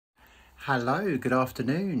Hello, good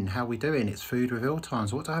afternoon. How are we doing? It's Food Reveal time.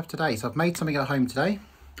 So what do I have today? So I've made something at home today.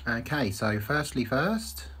 Okay, so first, my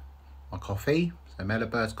coffee. So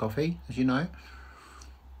Mellowbird's coffee, as you know.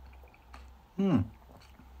 Oh,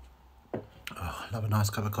 I love a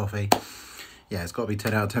nice cup of coffee. Yeah, it's got to be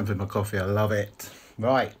 10 out of 10 for my coffee. I love it.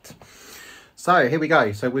 Right. So here we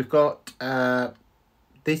go. So we've got,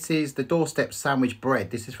 this is the doorstep sandwich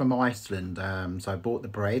bread. This is from Iceland. So I bought the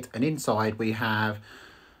bread, and inside we have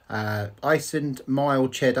Iceland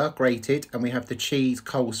mild cheddar grated, and we have the cheese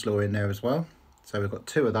coleslaw in there as well. So we've got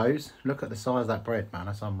two of those. Look at the size of that bread, man.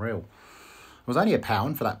 That's unreal. It was only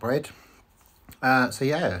 £1 for that bread. So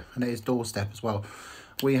yeah, and it is doorstep as well.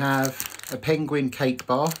 We have a penguin cake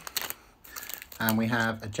bar, and we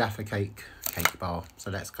have a Jaffa cake bar.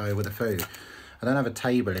 So let's go with the food. I don't have a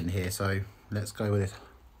table in here, so let's go with it.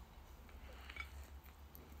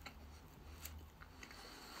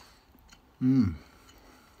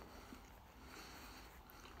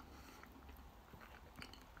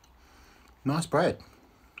 Nice bread,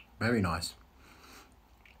 very nice.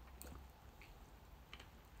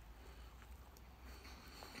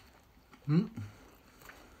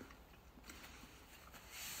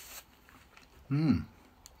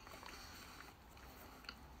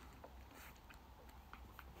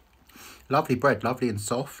 Lovely bread, lovely and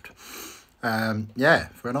soft. Yeah,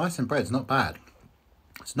 for an Iceland bread, it's not bad.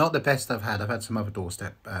 It's not the best I've had. I've had some other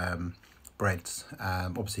doorstep breads.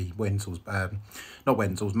 Obviously, not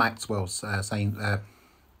Wenzel's, Maxwell's,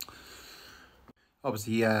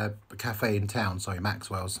 obviously a cafe in town, sorry,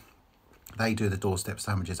 Maxwell's. They do the doorstep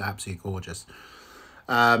sandwiches, absolutely gorgeous.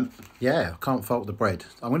 Yeah, I can't fault the bread.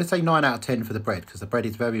 I'm going to say 9 out of 10 for the bread, because the bread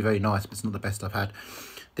is very, very nice, but it's not the best I've had.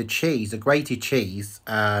 The cheese, the grated cheese,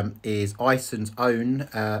 is Iceland's own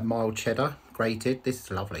mild cheddar grated. This is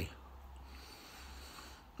lovely.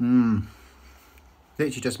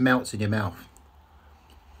 Literally just melts in your mouth.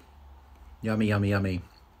 Yummy, yummy, yummy.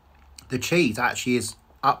 The cheese actually is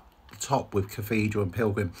up the top with Cathedral and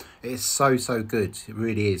Pilgrim. It is so, so good. It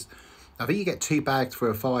really is. I think you get 2 bags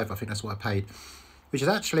for £5. I think that's what I paid, which is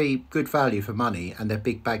actually good value for money, and they're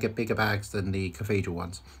bigger bags than the Cathedral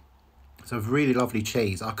ones. So really lovely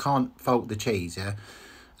cheese. I can't fault the cheese, yeah.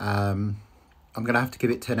 I'm going to have to give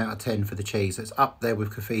it 10 out of 10 for the cheese. It's up there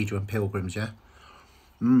with Cathedral and Pilgrims, yeah.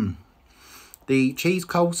 The cheese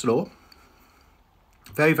coleslaw,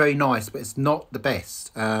 very, very nice, but it's not the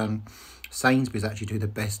best. Sainsbury's actually do the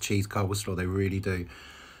best cheese coleslaw, they really do.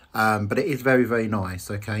 But it is very, very nice,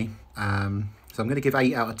 okay. So I'm going to give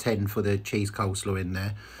 8 out of 10 for the cheese coleslaw in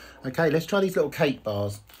there. Okay, let's try these little cake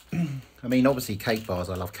bars. I mean, obviously cake bars,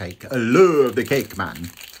 I love cake. I love the cake,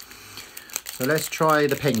 man. So let's try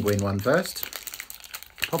the penguin one first.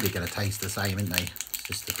 Probably going to taste the same, isn't they? It's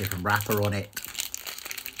just a different wrapper on it.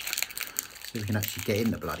 See if we can actually get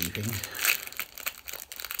in the bloody thing.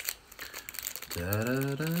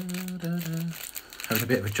 Having a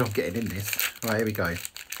bit of a job getting in this. Right, here we go.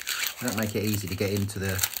 Don't make it easy to get into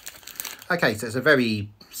the... Okay, so it's a very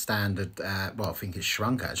standard... well, I think it's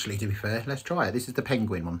shrunk, actually, to be fair. Let's try it. This is the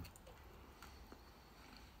penguin one.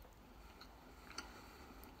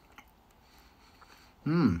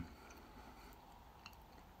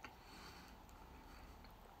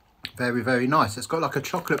 Very, very nice. It's got like a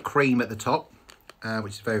chocolate cream at the top,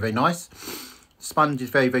 which is very, very nice. Sponge is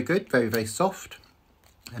very, very good. Very, very soft.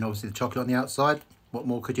 And obviously the chocolate on the outside. What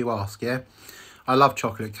more could you ask, yeah? I love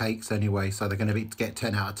chocolate cakes anyway, so they're going to get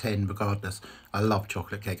 10 out of 10 regardless. I love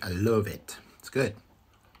chocolate cake. I love it. It's good.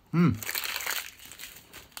 Let's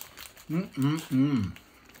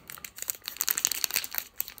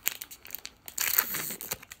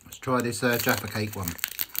try this Jaffa cake one.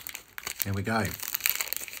 Here we go.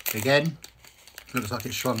 Again, looks like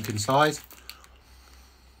it's shrunk in size.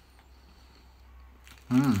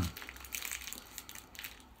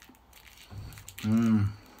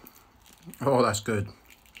 Oh, that's good.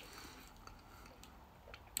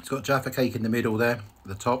 It's got Jaffa cake in the middle there, at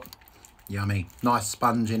the top. Yummy. Nice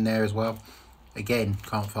sponge in there as well. Again,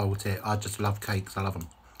 can't fault it. I just love cakes. I love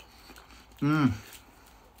them.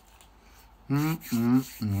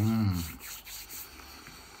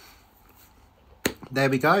 There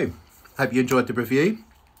we go. Hope you enjoyed the review.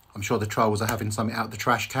 I'm sure the trolls are having something out of the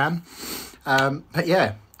trash can. But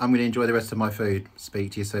yeah, I'm going to enjoy the rest of my food.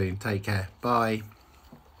 Speak to you soon. Take care. Bye.